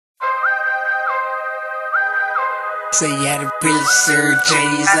Say I done really served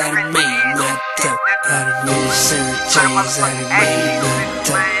J's, I done made my dough. I done really served J's, I done made my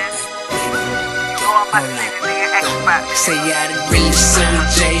dough. Say I done really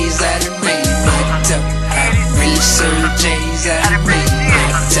served J's, I done made my dough. I done really served J's, I done made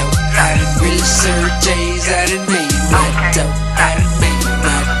my dough. I done really served J's, I done made my dough. I done made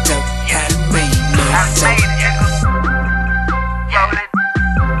my dough. I done made my dough.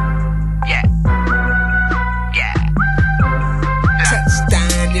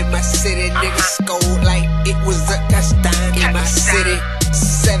 City, niggas scold like it was a touchdown in my city.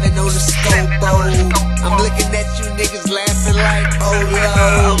 7 on the scoreboard. I'm looking at you niggas laughing like, oh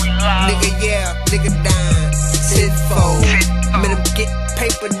Lord. Nigga, yeah, nigga dying tenfold. I'm in them get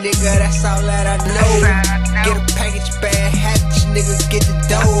paper, nigga, that's all that I know. Get a package, bad habits, niggas get the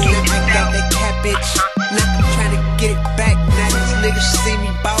dough. Now I got that cabbage, now I'm trying to get it back. Now these niggas see me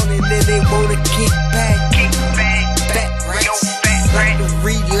ballin' and they wanna kick back. Back racks, like to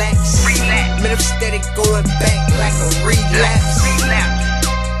relax. Man, I'm steady going back like a relapse. Now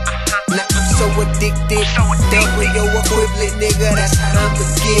I'm so addicted, double your equivalent, nigga, that's how I'ma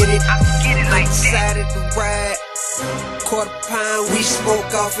get it. I decided to ride, quarter pound, we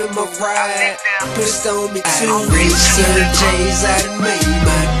smoke off in my ride. Pissed on me too. I really served J's, I done made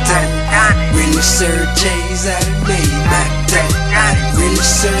my dough. I really served J's, I done made my dough. I really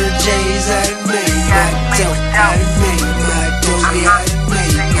served J's, I done made my dough. I done made my dough, yeah, I done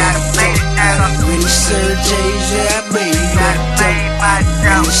made my dough. I done really served J's, yeah, I made my dough. I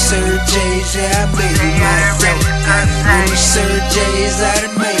done really served J's, yeah, I made my dough. I done really served J's, I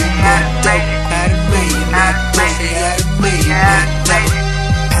done made my dough. I done made my dough, yeah, I done made my dough.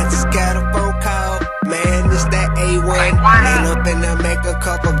 I just got a phone call, man, it's that A1. Ain't up and I make a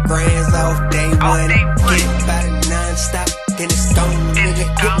couple grands off day one. Get about it non-stop, then it's gone. Nigga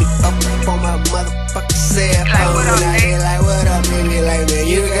hit me up on my motherfucking cell phone. And I be like, what up, nigga? Like, man,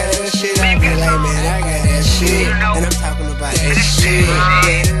 you got that shit? I be like, man, I got that shit. And I'm talking about that shit.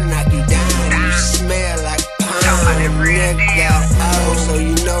 Yeah, it'll knock you down. You smell like pine. Nigga got old, so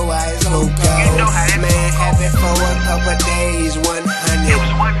you know why it's gon' go. Man, happy for a couple days, 100.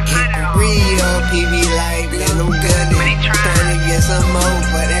 Hit the real PV like, man, I'm gunning. Trying to get some more,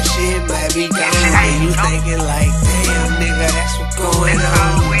 but that shit might be gone. And you thinking like, damn, nigga, that's what's going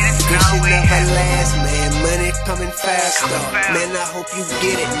on. This shit never lasts, man, money coming faster. Man, I hope you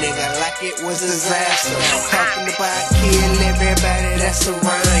get it, nigga, like it was a disaster. Talking about killing everybody that's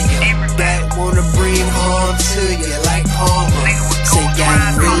around you, that wanna bring harm to you like karma. Say,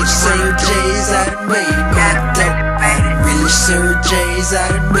 I really served J's, I done made my dough. I done really served J's, I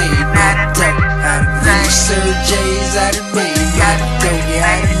done made my dough. I done really served J's, I done made my dough. Yeah,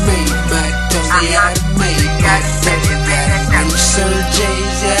 I done made my dough. Yeah, I done made my dough. I done really served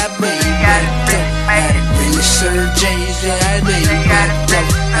J's, yeah, I made my dough. I done really served J's, yeah, I made my dough.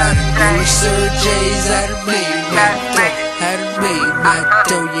 I done really served J's, I done made my dough. I done made my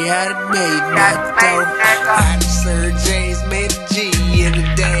dough, yeah, I done made my dough. I done served J's, made a G in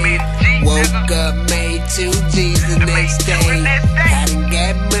a day. Woke up, made 2 G's the next day. I done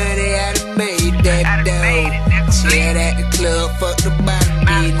got money, I done made that dough. Chill at the club, fuck the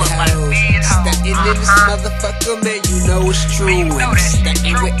body hoes. Stuntin' in this motherfucker, man, you know it's true.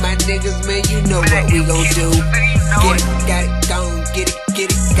 Stuntin' with my niggas, man, you know what we gon' do. Get it, got it gone, get it,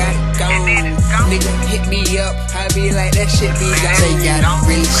 got it gone. Nigga hit me up, I be like, that shit be gone. Say I done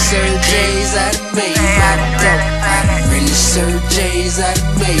really served J's, I done made my dough. I done really served J's, I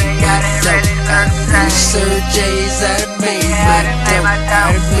done made my dough. I done really served J's, I done made my dough.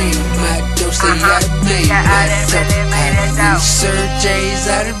 I done made my dough, say I done made my dough. I done really served J's,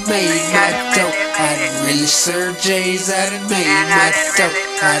 I done made my dough. I done really served J's, I done made my dough.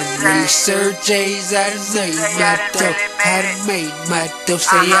 I done really served J's, I done made my dough. I done made my dough,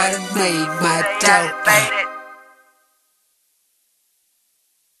 say I done made my dough.